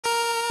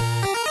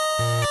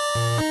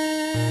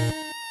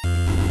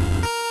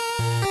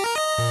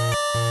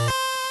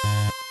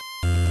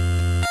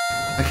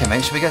Okay,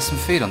 mate, should we get some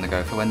food on the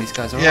go for when these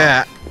guys are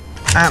Yeah,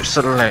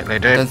 absolutely,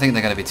 dude. I don't think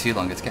they're going to be too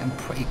long. It's getting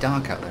pretty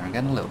dark out there. I'm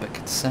getting a little bit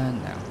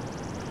concerned now.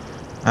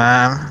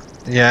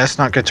 Yeah, it's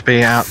not good to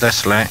be out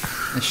this late.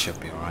 This should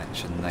be alright,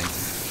 shouldn't they?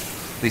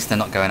 At least they're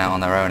not going out on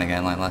their own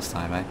again like last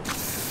time, eh?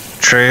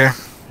 True.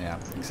 Yeah,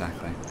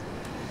 exactly.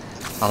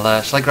 Shall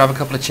I grab a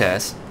couple of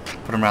chairs?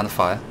 Put them around the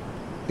fire?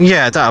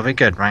 Yeah, that'll be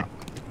good, mate.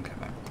 Okay,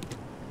 mate.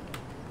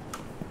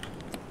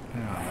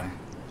 Where are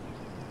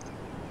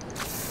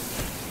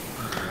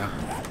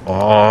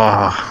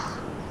they? Oh.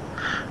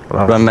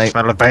 Run, mate.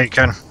 Smell of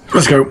bacon.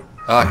 Let's go.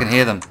 Oh, I can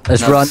hear them.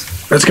 Let's run.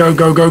 Let's go,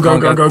 go, go, go,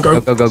 go, go,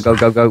 go. Go, go, go,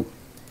 go, go.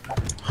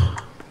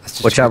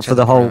 Watch out for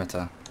the hole.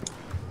 Perimeter.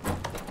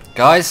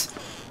 Guys?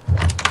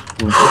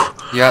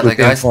 You out there,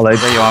 guys? Followed.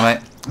 There you are,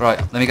 mate. Right,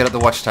 let me get up the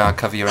watchtower,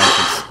 cover your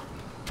entrance.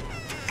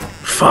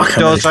 Fuck,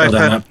 I Doors fell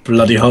down open. that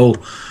bloody hole.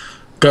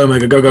 Go,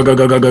 Omega, go, go, go,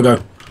 go, go, go,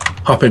 go.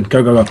 Hop in,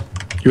 go, go, go.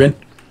 You in?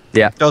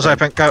 Yeah. Doors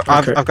open. Go.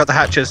 Okay. I've got the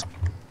hatches.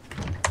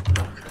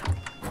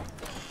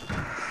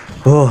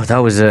 Oh, that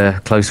was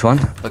a close one.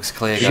 Looks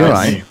clear, guys. You're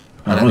right.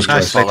 I don't That was think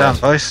close. we're Nicely done,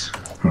 followed. boys.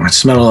 I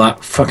smell all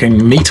that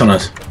fucking meat on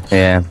us.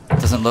 Yeah.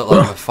 Doesn't look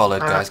like we're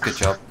followed, guys. Good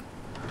job.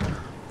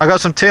 I got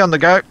some tea on the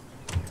go.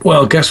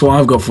 Well, guess what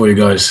I've got for you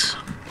guys?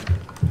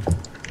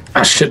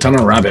 A shit ton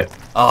of rabbit.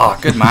 Oh,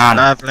 good man.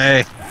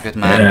 Lovely. Good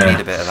man. Yeah. We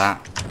need a bit of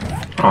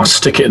that. I'll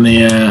stick it in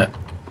the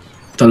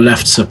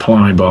left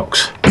supply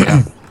box.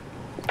 Yeah.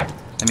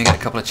 Let me get a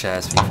couple of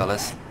chairs for you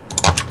fellas.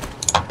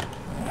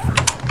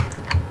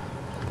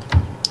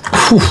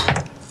 Whew.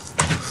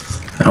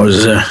 That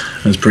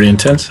was pretty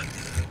intense.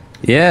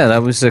 Yeah,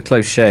 that was a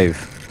close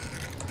shave.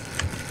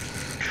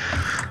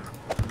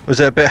 Was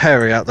it a bit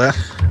hairy out there?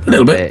 A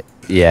little bit.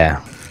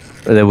 Yeah.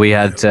 But then we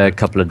had a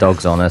couple of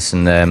dogs on us,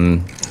 and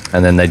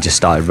then they just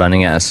started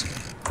running at us.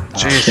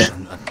 Jeez.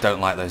 I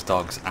don't like those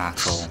dogs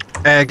at all.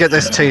 Get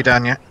this tea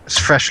down, yeah. It's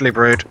freshly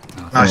brewed.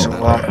 Oh, Nice thanks. and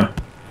warm.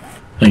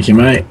 Thank you,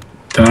 mate.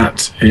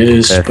 That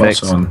is Perfect.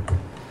 spot on.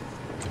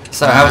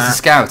 So, how was the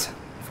scout?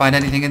 Find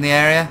anything in the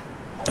area?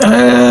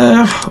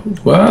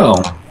 Well,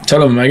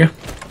 tell them, Omega.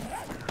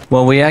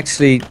 Well, we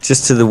actually,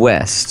 just to the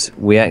west,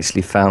 we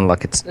actually found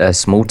like a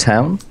small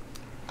town.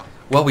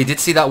 Well, we did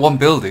see that one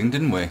building,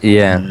 didn't we?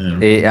 Yeah,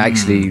 it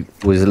actually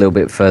was a little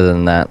bit further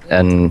than that,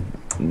 and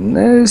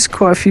there's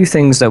quite a few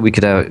things that we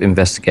could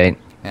investigate.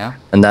 Yeah.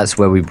 And that's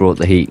where we brought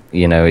the heat.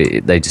 You know,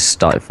 they just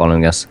started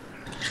following us.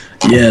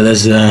 Yeah,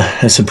 there's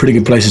some pretty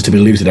good places to be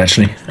looted,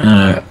 actually.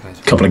 A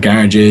couple of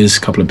garages, a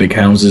couple of big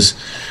houses.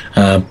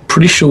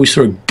 Pretty sure we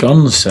saw a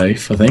gun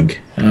safe, I think.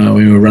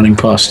 We were running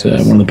past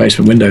one of the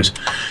basement windows.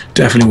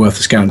 Definitely worth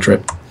the scouting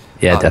trip.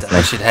 Yeah, I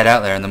definitely. should head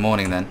out there in the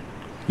morning then.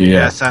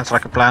 Yeah, sounds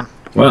like a plan.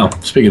 Well,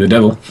 speaking of the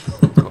devil.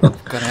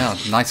 God hell,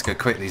 nights go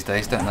quick these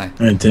days, don't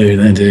they? They do,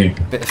 they do.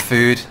 Bit of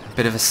food,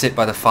 bit of a sit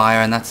by the fire,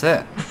 and that's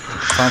it.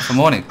 Time for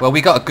morning. Well, we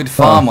got a good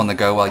farm on the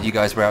go while you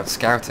guys were out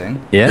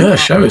scouting. Yeah. Yeah,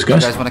 show us, You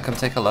guys. guys want to come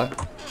take a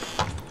look?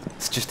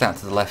 It's just out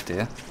to the left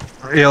here.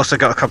 You also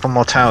got a couple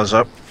more towers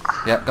up.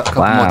 Yep, got a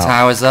couple Wow. more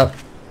towers up.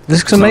 This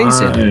looks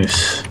amazing.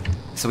 Nice.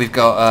 So we've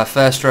got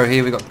first row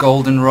here. We've got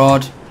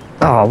goldenrod,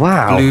 Oh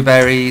wow.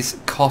 blueberries,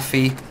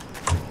 coffee,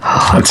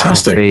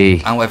 Fantastic.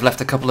 Coffee. and we've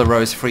left a couple of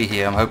rows free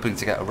here. I'm hoping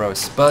to get a row of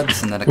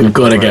spuds and then a We've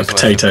couple got to of get rows worth of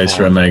potatoes for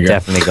corn. Omega.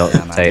 Definitely got Yeah,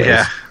 man.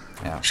 potatoes.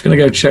 Yeah. Just going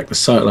to go check the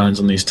sight lines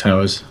on these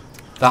towers.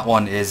 That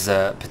one is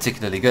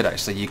particularly good,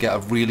 actually. You get a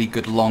really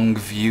good long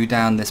view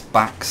down this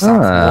back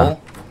south Ah.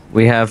 wall.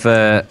 We have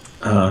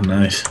Oh,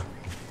 nice.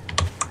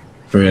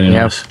 Really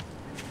Yeah. nice.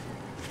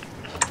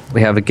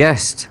 we have a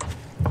guest.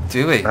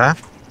 Do we? There.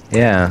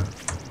 Yeah.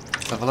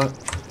 Let's have a look.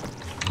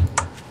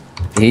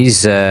 He's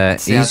See how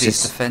he's these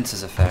just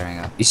defences are faring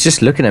up. he's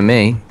just looking at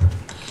me,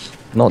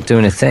 not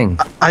doing a thing.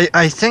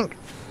 I think...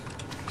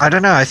 I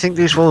don't know, I think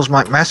these walls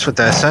might mess with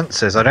their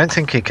senses. I don't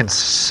think he can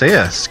see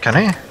us, can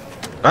he?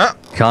 Oh,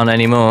 Can't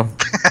anymore.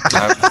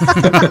 No.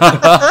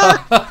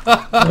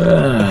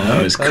 That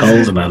was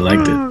cold and I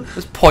liked it. It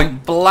was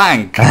point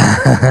blank.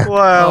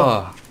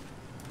 well... Oh.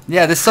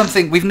 Yeah, there's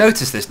something... We've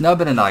noticed this.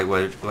 Nubbin and I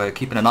were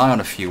keeping an eye on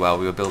a few while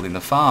we were building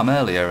the farm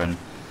earlier, and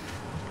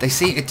they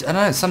see... I don't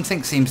know,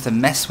 something seems to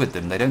mess with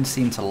them. They don't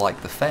seem to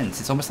like the fence.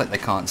 It's almost like they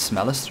can't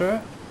smell us through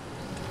it.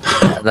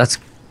 That's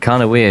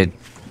kind of weird.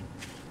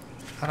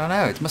 I don't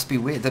know. It must be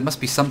weird. There must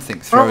be something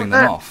throwing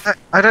them off.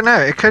 I don't know,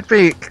 it could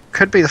be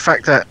the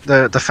fact that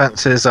the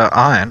fences are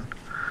iron.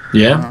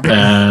 Yeah,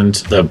 and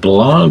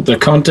the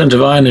content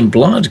of iron in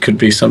blood could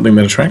be something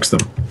that attracts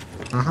them.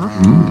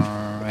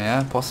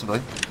 Yeah,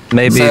 possibly.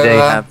 Maybe So, they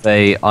have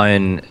a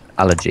iron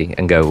allergy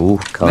and go, ooh,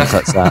 can't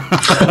touch that.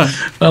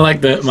 I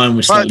like that mine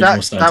was Well, slightly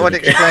more that would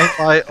scientific. explain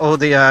why all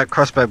the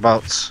crossbow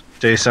bolts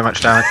do so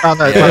much damage. Oh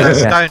no, Yeah. well, they're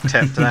stone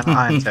tipped and then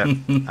iron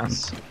tipped.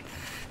 That's...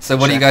 So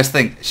what do you guys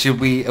think? Are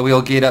we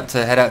all geared up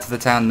to head out to the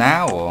town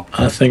now, or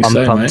I think I'm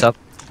so, pumped mate. up,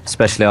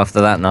 especially after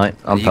that night.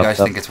 I'm do you guys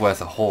pumped up. think it's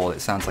worth a haul? It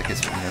sounds like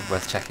it's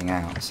worth checking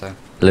out. So,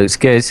 Looks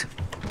good.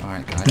 all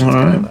right, guys. Let's All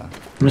go right. there.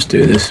 Let's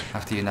do this.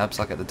 After you, Nubs,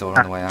 I'll get the door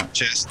on the way out.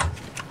 Cheers. Do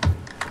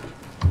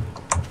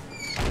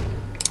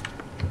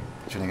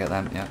you want to get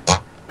them? Yeah.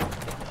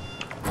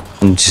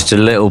 And just a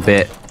little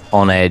bit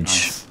on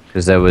edge,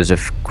 because there was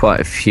quite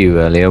a few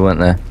earlier, weren't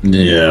there?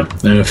 Yeah,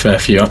 there were a fair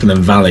few up in the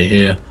valley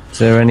here. Is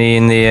there any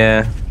in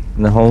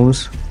the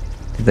holes?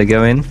 Did they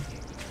go in?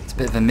 It's a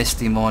bit of a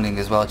misty morning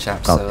as well,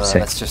 chaps, Oh, so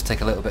let's just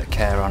take a little bit of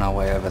care on our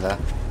way over there.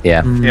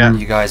 Yeah. Yeah.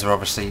 You guys are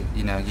obviously,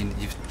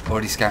 you've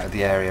already scouted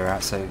the area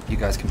out, so you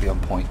guys can be on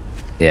point.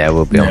 Yeah,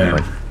 we'll be on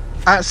point.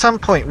 At some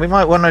point, we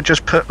might want to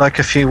just put like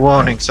a few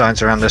warning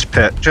signs around this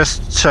pit,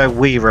 just so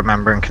we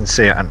remember and can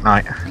see it at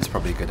night. That's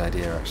probably a good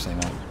idea, actually,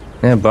 mate.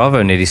 Yeah,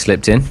 Bravo nearly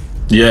slipped in.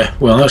 Yeah,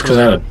 well, that's because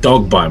I had a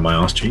dog bite my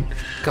arse cheek.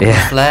 A couple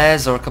of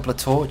flares or a couple of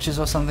torches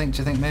or something, do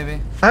you think, maybe?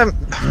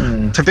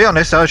 To be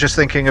honest, I was just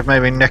thinking of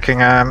maybe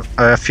nicking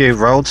a few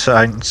road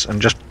signs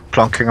and just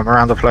plonking them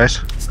around the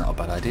place. It's not a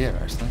bad idea,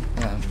 actually.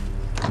 Yeah.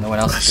 No one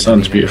else is Sun's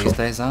going to be here beautiful. these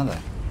days, are they?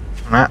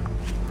 Nah.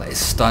 That is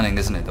stunning,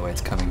 isn't it, the way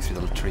it's coming through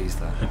the trees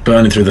there?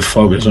 Burning through the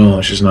fog as well,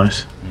 which is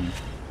nice.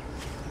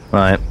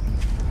 Right.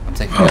 I'm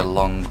taking a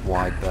long,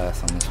 wide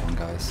berth on this one,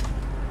 guys.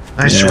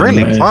 It's Yeah,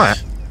 really nice.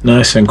 quiet.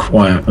 Nice and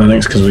quiet. I think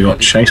it's because we got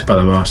chased by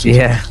the bastards.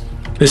 Yeah.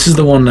 This is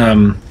the one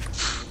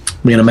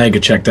me and Omega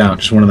checked out.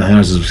 Just one of the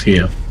houses was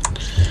here.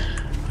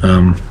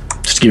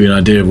 Just to give you an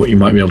idea of what you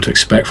might be able to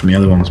expect from the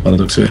other ones by the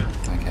looks of it.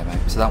 Okay, mate.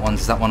 So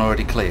is that one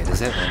already cleared,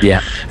 is it? Or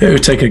Yeah. It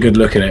would take a good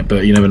look at it,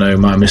 but you never know,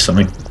 might have missed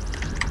something. is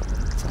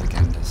that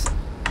again,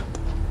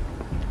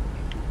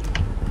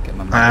 get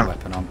my melee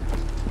weapon on.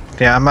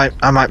 Yeah,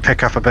 I might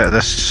pick up a bit of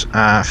this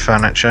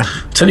furniture.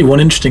 I'll tell you one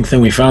interesting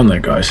thing we found there,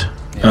 guys.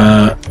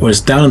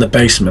 Was down in the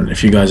basement,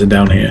 if you guys are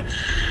down here,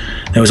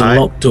 there was a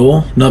locked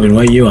door. Nubbin,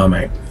 where you are,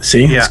 mate.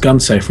 See? Yeah. It's gun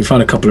safe. We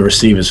found a couple of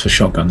receivers for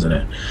shotguns in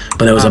it.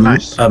 But there was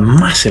nice. a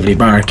massively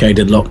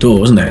barricaded locked door,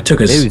 wasn't there? It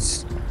took us, It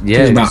was. Yeah.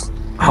 it was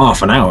about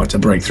half an hour to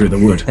break through the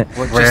wood.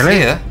 What, just Really?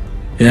 here?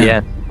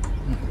 Yeah.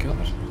 Oh, God.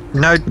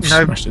 No,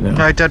 smashed it down.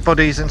 no dead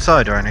bodies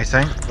inside or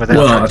anything.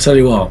 Well, I'll tell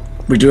you what.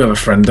 We do have a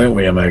friend, don't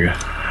we, Omega?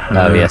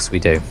 Oh yes, we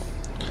do.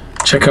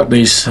 Check up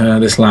this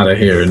ladder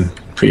here and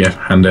put your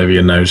hand over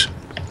your nose.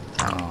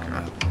 Oh,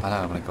 no. I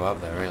don't want to go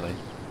up there, really.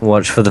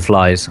 Watch for the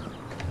flies.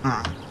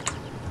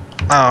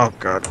 Oh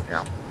god,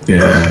 yeah.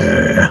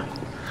 Yeah.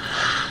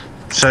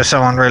 So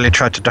someone really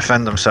tried to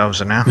defend themselves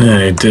in here. Yeah,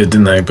 they did,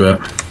 didn't they? But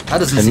That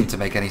doesn't seem to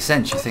make any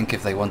sense. You think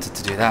if they wanted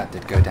to do that,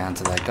 they'd go down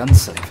to their gun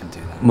safe and do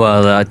that.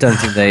 Well, I don't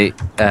think they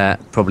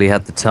probably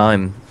had the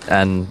time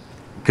and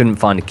couldn't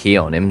find a key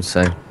on him,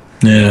 so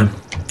yeah.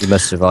 he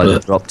must have either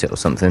dropped it or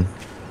something.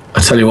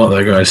 I tell you what,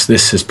 though, guys,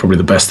 this is probably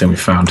the best thing we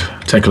found.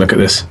 Take a look at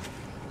this.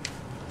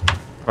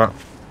 Well,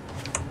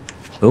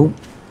 Oh,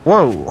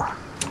 whoa.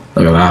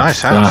 Look at that.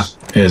 Nice house.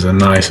 That is a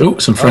nice. Oh,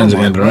 some friends oh, at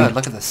the my end, word, right?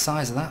 look at the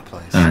size of that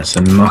place. It's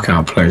a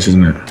knockout place,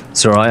 isn't it?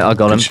 it's all right. I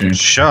got him. Good tune.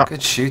 Shot.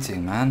 Good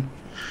shooting, man.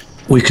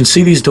 We can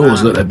see these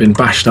doors. Look, they've been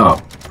bashed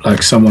up.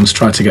 Like someone's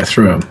tried to get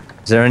through them.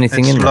 Is there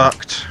anything It's in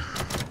locked.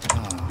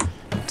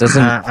 there?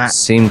 Doesn't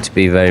seem to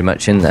be very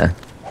much in there.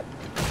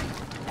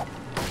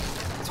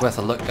 It's worth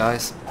a look,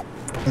 guys.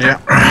 Yeah.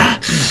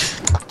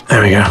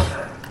 There we go.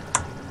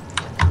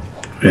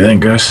 What do you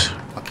think, guys?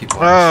 I'll keep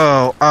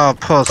watching. Oh,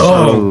 poor soul.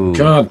 Oh,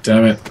 god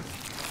damn it.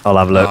 I'll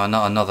have a look. Oh,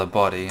 not another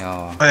body.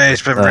 Oh.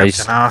 He's been ripped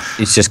in half.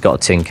 He's just got a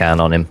tin can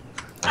on him.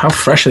 How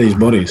fresh are these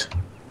bodies?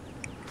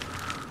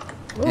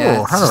 Yeah,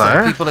 Oh, it's just like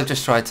hello. people have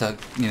just tried to,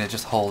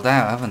 just hold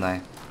out, haven't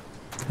they?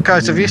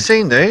 Guys, have you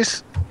seen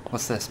these?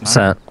 What's this, man?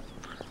 What's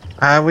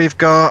that?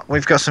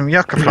 We've got some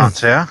yucca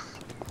plants here.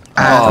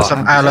 Oh, And some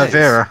happy aloe days.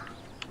 vera.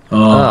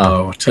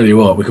 Oh, I'll tell you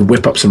what, we could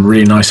whip up some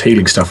really nice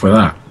healing stuff with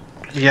that.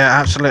 Yeah,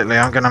 absolutely.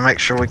 I'm going to make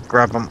sure we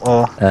grab them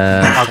all.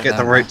 Uh, I'll get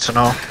the roots and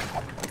all.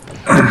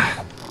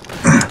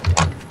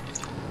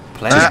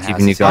 Plenty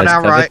keeping you houses. guys On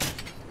our covered. right.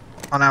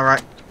 On our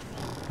right.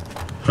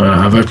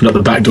 I've opened up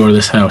the back door of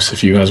this house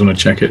if you guys want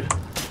to check it.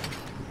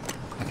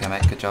 Okay,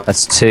 mate, good job.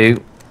 That's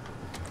two.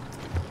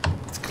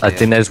 It's I clear.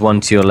 think there's one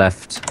to your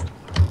left.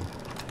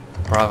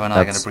 Bravo and I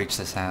are going that's- to breach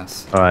this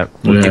house. All right,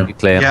 we'll Yeah. keep you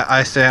clear. Yeah,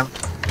 I see him.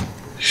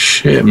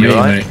 Shit, me,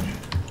 alright?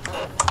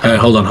 mate.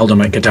 Hold on,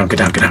 mate. Get down.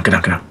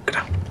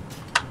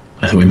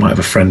 I thought we might have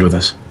a friend with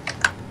us.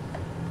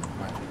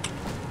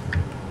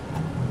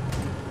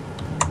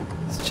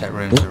 Let's check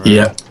rooms around.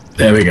 Yeah,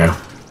 there we go.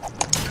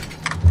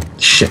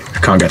 Shit, I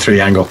can't get through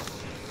the angle.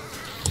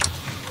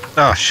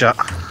 Oh, shit.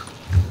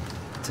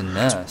 It's a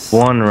nurse.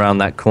 One around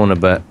that corner,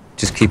 but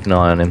just keep an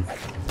eye on him.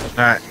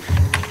 Alright.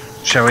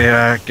 Shall we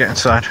get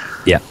inside?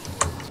 Yeah.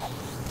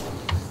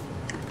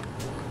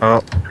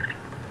 Oh,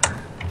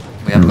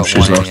 We have got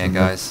she's one in lost here, them.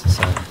 guys,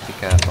 so be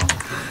careful.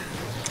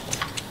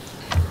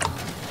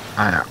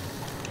 I know.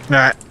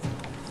 Alright.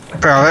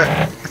 Bravo,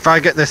 if I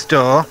get this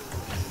door,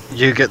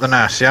 you get the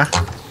nurse, yeah?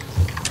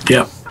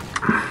 Yep.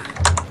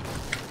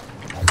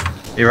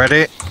 You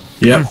ready?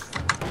 Yep.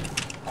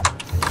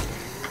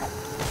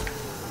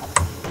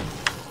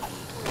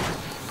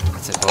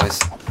 That's it, boys.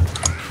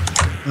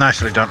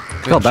 Nicely done.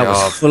 Good God, that job.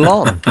 was full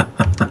on.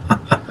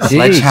 Jeez.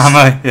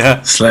 Sledgehammer,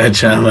 yeah.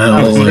 Sledgehammer,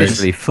 That was always.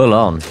 literally full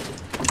on.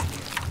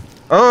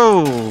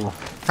 Oh,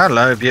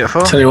 hello,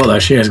 beautiful. Tell you what, though,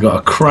 she has got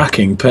a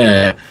cracking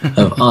pair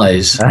of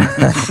eyes.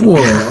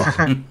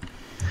 Whoa.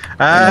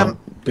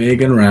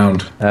 Big and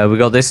round. We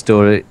got this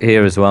door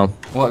here as well.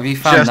 What have you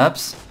found,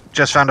 Nubs?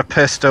 Just found a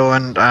pistol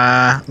and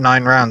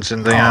 9 rounds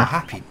in the. Oh,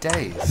 happy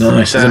days.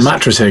 Nice. There's a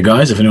mattress here,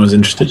 guys, if anyone's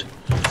interested.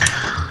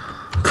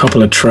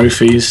 Couple of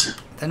trophies.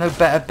 There are no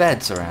better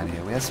beds around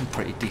here. We had some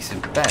pretty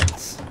decent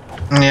beds.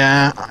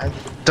 Yeah, it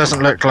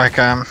doesn't look like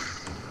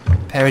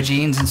Pair of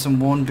jeans and some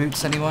worn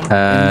boots, anyone?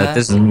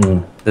 There's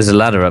a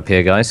ladder up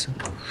here, guys.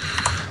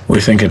 What are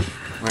you thinking?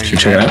 Where are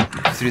Should you we check it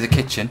going? out? Through the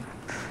kitchen.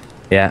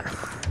 Yeah.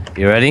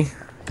 You ready?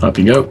 Up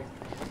you go.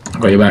 I've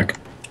got your back.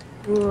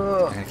 I'm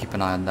going to keep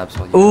an eye on Nubs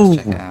while you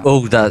guys check it out.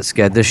 Oh, that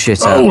scared the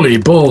shit out. Holy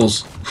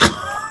balls!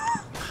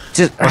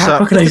 Just,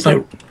 How can they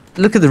like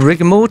look at the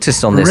rigor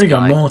mortis on this rigor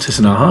guy. mortis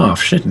and a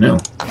half? Shit, no.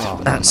 Oh,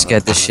 That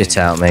scared the shit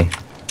out of me.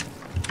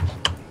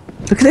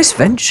 Look at this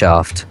vent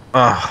shaft.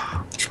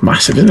 Oh, It's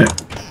massive, isn't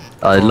it?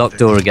 Locked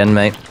door again,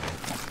 mate.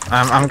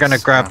 I'm gonna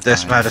grab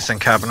this medicine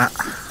cabinet.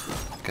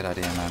 Good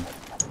idea, man.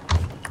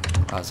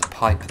 Oh, there's a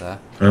pipe there.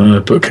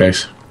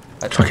 Bookcase.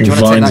 Fucking do you want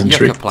to take vines that and yucca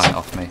trees. plant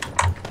off me?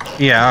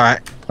 Yeah, all right.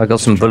 I got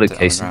some bullet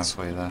Dropped it on the ground casings.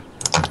 for you there.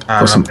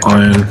 Got some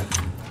iron.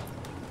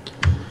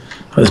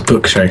 Oh, there's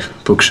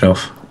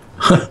bookshelf.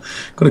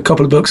 Got a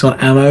couple of books on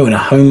ammo and a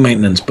home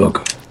maintenance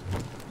book.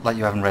 Like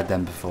you haven't read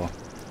them before.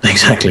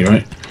 Exactly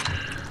right.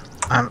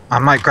 I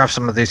might grab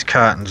some of these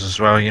curtains as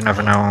well. You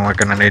never know when we're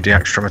gonna need the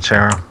extra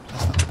material.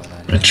 That's not a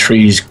bad idea. A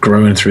tree's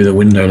growing through the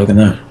window. Look at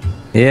that.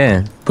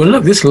 Yeah, But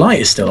look, this light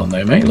is still on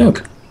though, mate.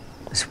 Look.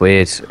 it's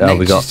weird. Oh, we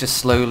Nature's got just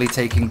slowly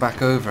taking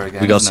back over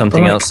again. we got isn't it?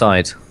 something Right.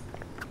 outside.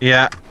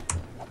 Yeah.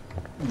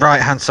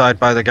 Right hand side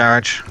by the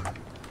garage.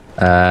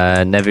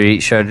 Never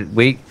eat shredded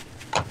wheat.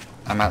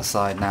 I'm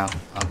outside now.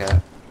 I'll get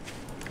it.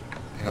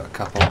 I got a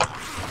couple.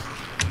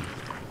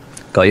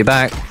 Got your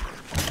back.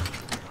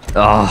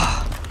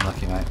 Oh,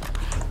 Lucky, mate.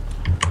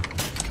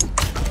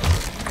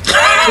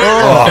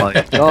 oh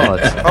my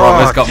god.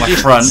 Robert's got my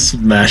front.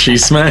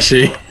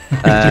 Smashy.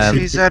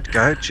 His head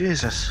go,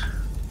 Jesus.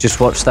 Just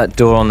watch that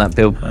door on that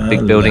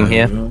big building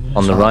here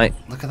on the right.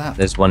 Look at that.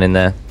 There's one in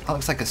there. That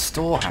looks like a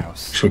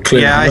storehouse. Should we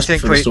clear Yeah, our I dust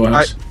think for the we-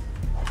 storehouse?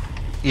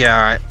 Yeah,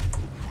 all right.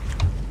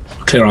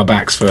 Clear our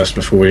backs first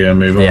before we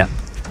move on. Yeah.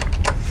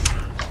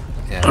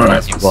 Yeah, All right,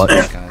 that's what's what?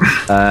 up,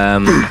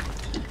 guys.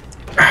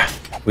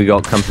 We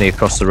got company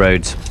across the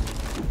road.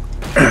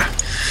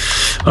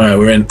 Alright,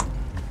 we're in.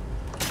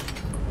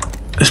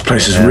 This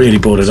place is Yeah. really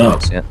boarded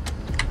up. Yeah.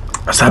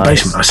 That's that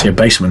Nice. basement. I see a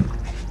basement.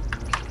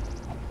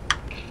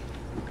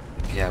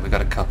 Yeah, we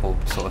got a couple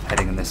sort of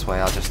heading in this way.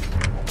 I'll just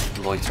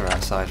loiter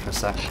outside for a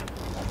sec.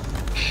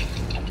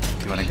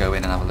 Do you want to go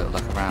in and have a little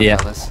look around, Yeah.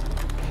 fellas?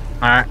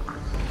 All right.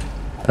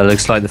 It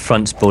looks like the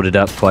front's boarded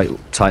up quite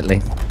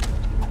tightly.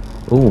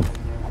 Ooh,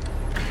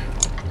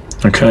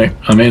 Okay,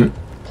 I'm in.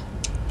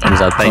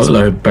 there's our basement.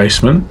 Hello,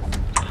 basement.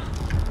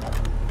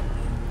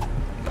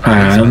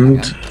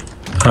 And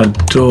a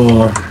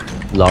door.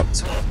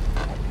 Locked.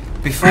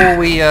 Before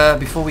we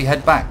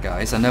head back,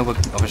 guys, I know we're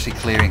obviously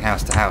clearing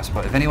house to house,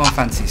 but if anyone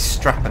fancies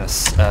strapping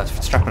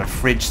a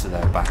fridge to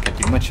their back, it'd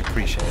be much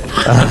appreciated.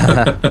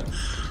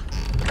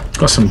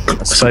 Got some,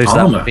 I some suppose that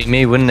armor. would be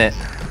me, wouldn't it?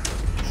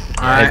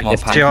 All right. more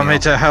Do you want me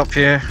packing to help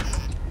you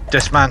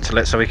dismantle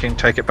it so we can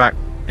take it back?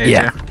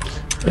 Yeah.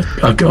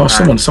 I've got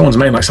someone's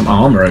made like some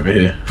armor over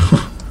here.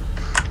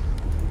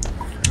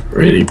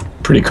 Really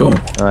pretty cool.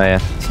 Oh yeah.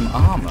 Some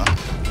armour.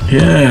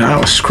 Yeah,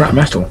 out of scrap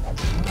metal.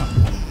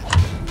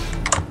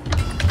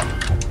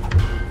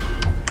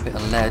 Bit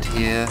of lead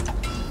here.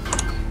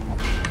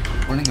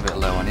 Running a bit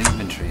low on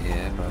inventory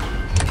here, but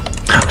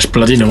That's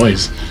bloody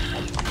noise.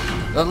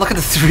 oh, look at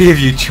the three of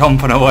you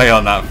chomping away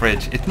on that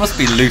fridge. It must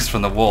be loose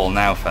from the wall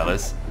now,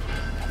 fellas.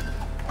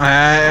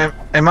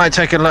 It might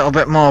take a little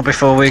bit more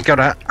before we got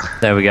it.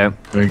 There we go.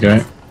 There we go.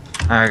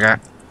 There we go. All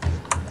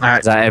right.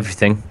 Is that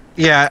everything?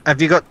 Yeah.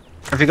 Have you got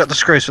the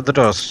screws for the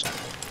doors?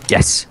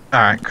 Yes.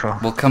 All right. Cool.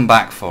 We'll come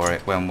back for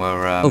it when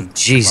we're Oh,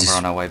 Jesus. when we're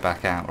on our way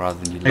back out, rather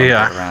than you load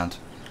Yeah. it around.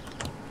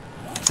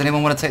 Does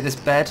anyone want to take this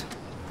bed?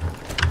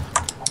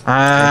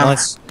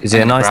 Nice. Is it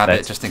a I'm gonna nice grab bed?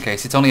 it just in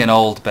case. It's only an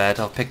old bed.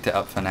 I've picked it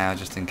up for now,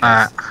 just in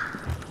case.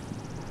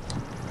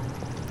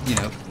 You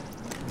know,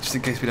 just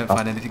in case we don't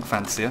find anything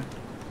fancier.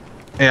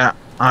 Yeah.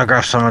 I'll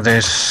grab some of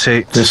these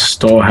seats. This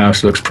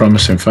storehouse looks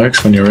promising,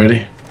 folks, when you're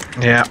ready.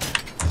 Yeah.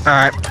 All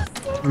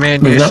right. Me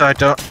and you Move up.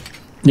 side up.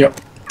 Yep.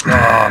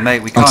 Oh,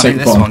 mate, we can't take hit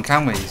this one. one,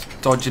 can we? He's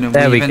dodging and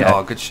There we weaving. go.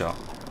 Oh, good shot.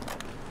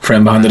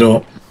 Friend behind the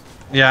door.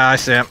 Yeah, I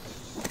see him.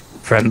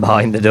 Friend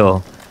behind the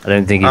door. I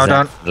don't think he's Hold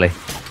on. actually.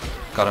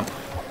 Got him.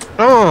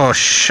 Oh,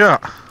 shit.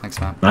 Thanks,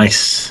 man.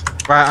 Nice.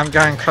 Right, I'm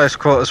going close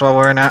quarters while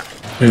we're in it.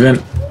 Move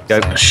in.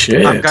 Go. So,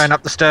 Shit. I'm going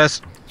up the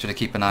stairs. should I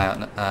keep an eye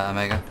on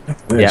Omega?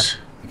 This.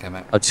 Okay,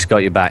 mate. I just got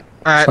your back.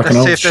 All right. Like an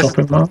Let's see old if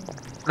there's. shopping mall.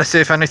 Let's see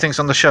if anything's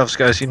on the shelves,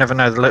 guys. You never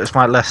know. The looters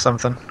might left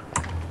something.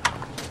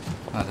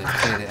 Oh, they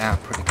cleared it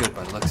out pretty good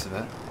by the looks of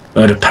it.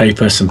 Load of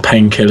paper, some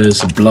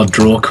painkillers, a blood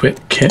draw kit.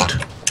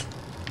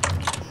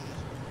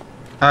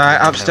 All right.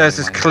 Upstairs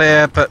is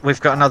clear, but we've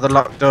got another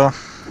locked door,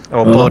 or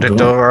Oh, boarded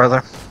door. door,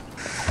 rather.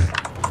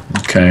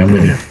 Okay, I'm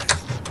with you.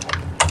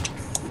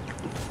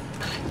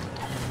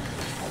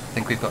 I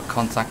think we've got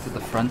contact at the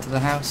front of the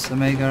house,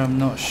 Omega. I'm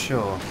not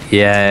sure.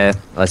 Yeah,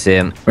 I see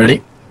him.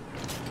 Ready?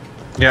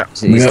 Yeah.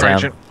 He's Yeah. down.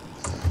 Agent.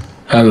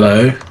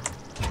 Hello.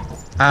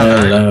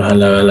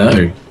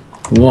 Hello.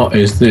 What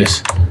is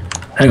this?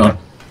 Hang on.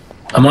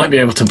 I might be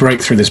able to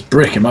break through this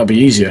brick. It might be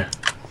easier.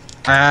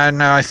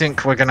 No, I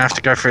think we're going to have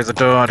to go through the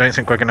door. I don't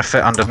think we're going to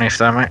fit underneath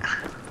there, mate.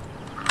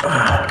 What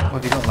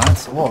have you got,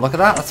 lads? Whoa, look at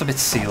that. That's a bit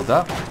sealed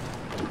up.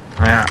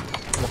 Yeah.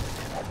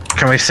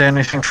 Can we see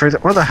anything through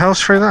that? What the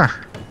hell's through there?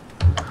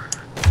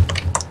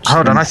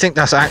 Hold on, I think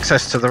that's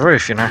access to the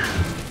roof, you know.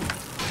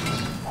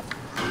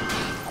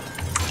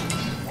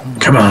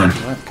 Come on.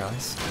 Right,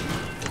 guys.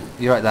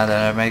 You right there,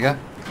 then, Omega?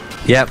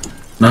 Yep.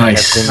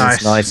 Nice.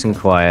 Everything's nice and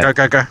quiet.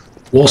 Go.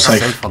 Wall Safe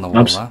safe. on the wall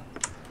Nubs. there.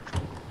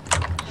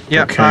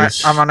 Yeah, Okay, alright,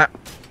 yes. I'm on it.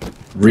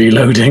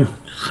 Reloading.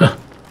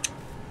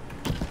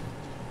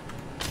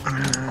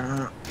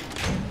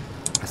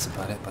 That's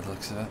about it by the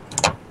looks of it.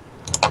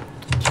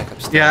 Check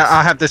upstairs. Yeah,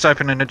 I'll have this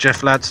open in a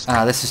jiff, lads.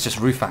 This is just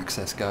roof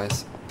access,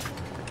 guys.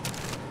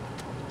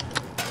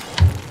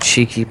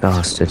 Cheeky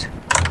bastard.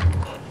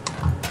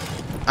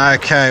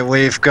 Okay,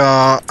 we've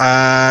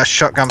got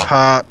shotgun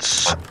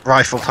parts,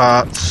 rifle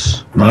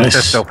parts, Nice.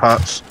 pistol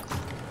parts,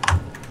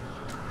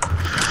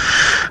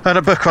 and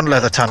a book on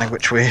leather tanning,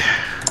 which we...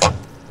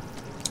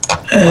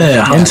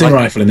 Yeah, hunting like-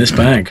 rifle in this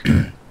bag.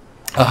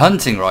 A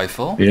hunting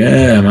rifle?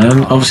 Yeah,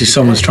 man. Obviously,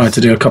 someone's tried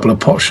to do a couple of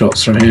pot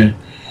shots from here.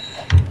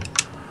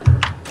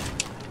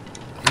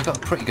 You've got a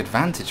pretty good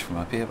vantage from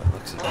up here by the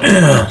looks of it.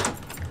 Yeah.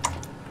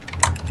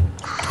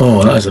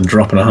 Oh, that is a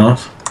drop and a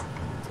half.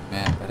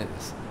 Yeah, I bet it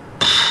is.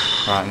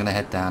 Right, I'm going to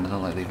head down. I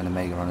don't like leaving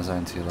Omega on his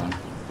own too long.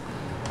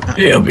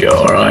 He'll be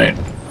alright.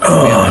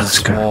 Oh, We haven't that's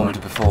good. swarmed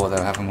before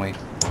though, haven't we?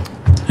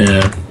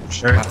 Yeah.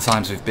 Sure. At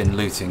times we've been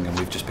looting and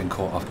we've just been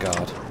caught off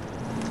guard.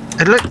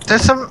 Look,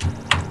 there's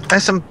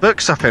some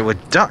books up here with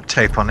duct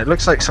tape on. It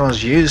looks like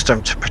someone's used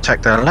them to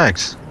protect their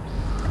legs.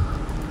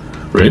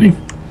 Really?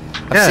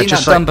 I've seen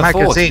just that done like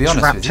before, to be magazines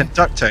honest wrapped with you. in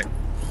duct tape.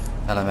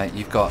 Hello mate,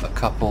 you've got a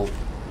couple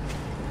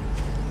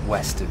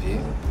west of you.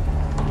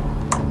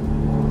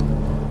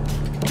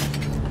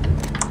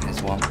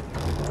 Here's one.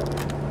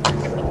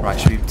 Right,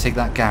 should we take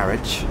that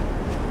garage?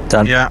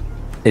 Done. Yeah.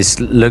 It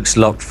looks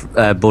locked,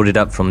 boarded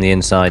up from the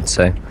inside,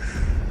 so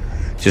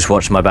just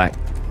watch my back.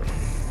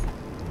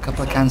 A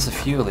couple of cans of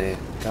fuel here,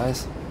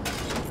 guys.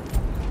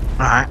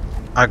 Alright,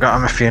 I got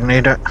them if you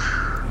need it.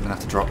 I'm gonna have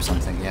to drop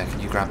something. Yeah, can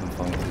you grab them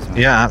for me, please, mate?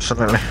 Yeah,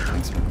 absolutely.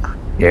 Thanks, mate.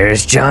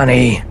 Here's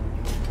Johnny.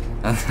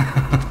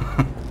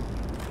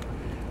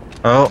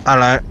 Oh,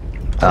 hello.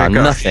 We've got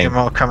a few Nothing.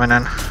 more coming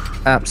in.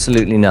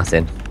 Absolutely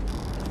nothing.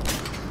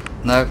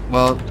 No,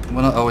 well,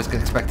 we're not always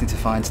expecting to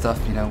find stuff,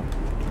 you know.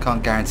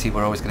 Can't guarantee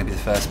we're always going to be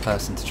the first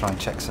person to try and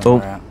check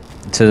somewhere out.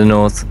 To the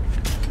north.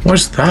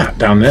 What's that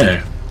down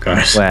there,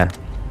 guys? Where?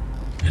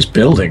 This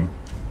building.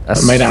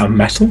 That's Made out of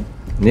metal?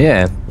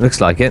 Yeah,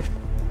 looks like it.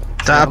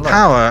 That look.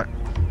 power.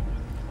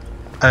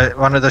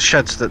 One of the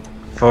sheds that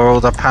for all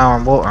the power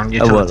and water and Oh,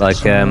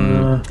 utilities. what,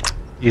 like,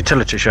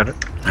 Utility shed.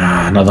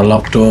 Another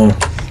locked door.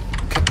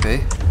 Could be. Do you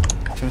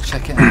want to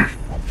check it out?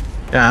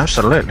 Yeah,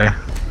 absolutely.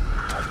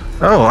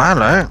 Oh,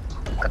 hello.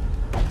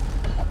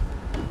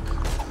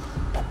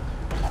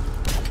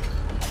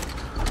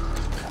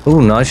 oh,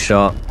 nice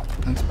shot.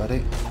 Thanks,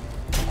 buddy.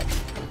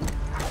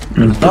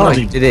 And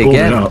bloody did it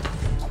boarded again. up.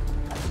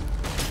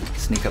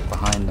 Sneak up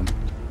behind them.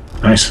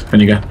 Nice. There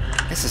you go.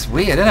 This is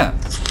weird, isn't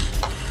it?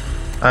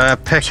 A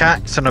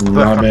pickaxe and a book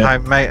Love on it.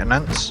 home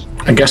maintenance.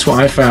 And guess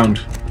what I found?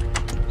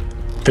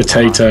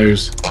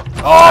 Potatoes.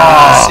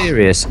 Oh!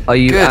 Serious? Are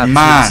you Good absolutely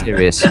man.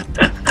 serious?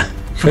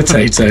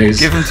 Potatoes.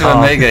 Give them to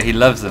Omega, he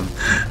loves them.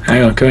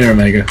 Hang on, come here,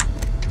 Omega.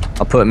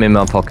 I'll put them in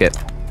my pocket.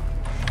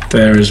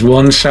 There is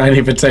one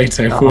shiny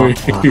potato for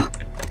you.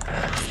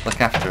 Look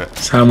after it.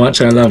 That's how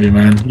much I love you,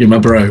 man. You're my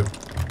bro.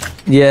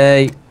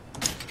 Yay.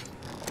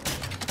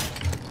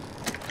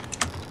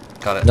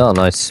 Got it. Oh,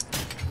 nice.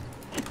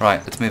 Right,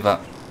 let's move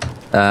up.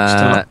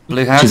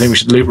 Blue Do house? you think we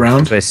should loop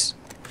round? Twist.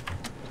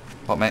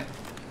 What, mate?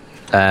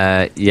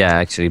 Yeah,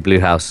 actually, blue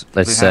house.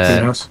 Let's, Blue house.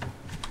 House?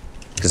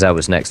 because that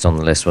was next on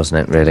the list,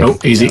 wasn't it, really? Oh,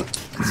 easy.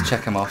 Let's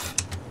check him off.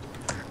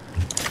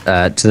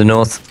 To the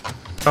north.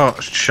 Oh,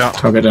 shot.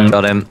 Target down.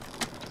 Got him.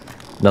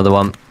 Another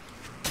one.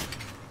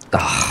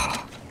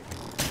 Got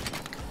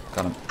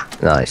him.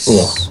 Nice.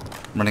 Oh.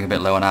 I'm running a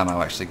bit low on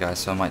ammo, actually, guys,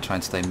 so I might try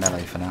and stay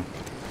melee for now.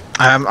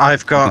 I've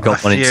We've got,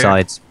 got a one few.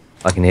 inside.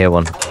 I can hear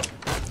one.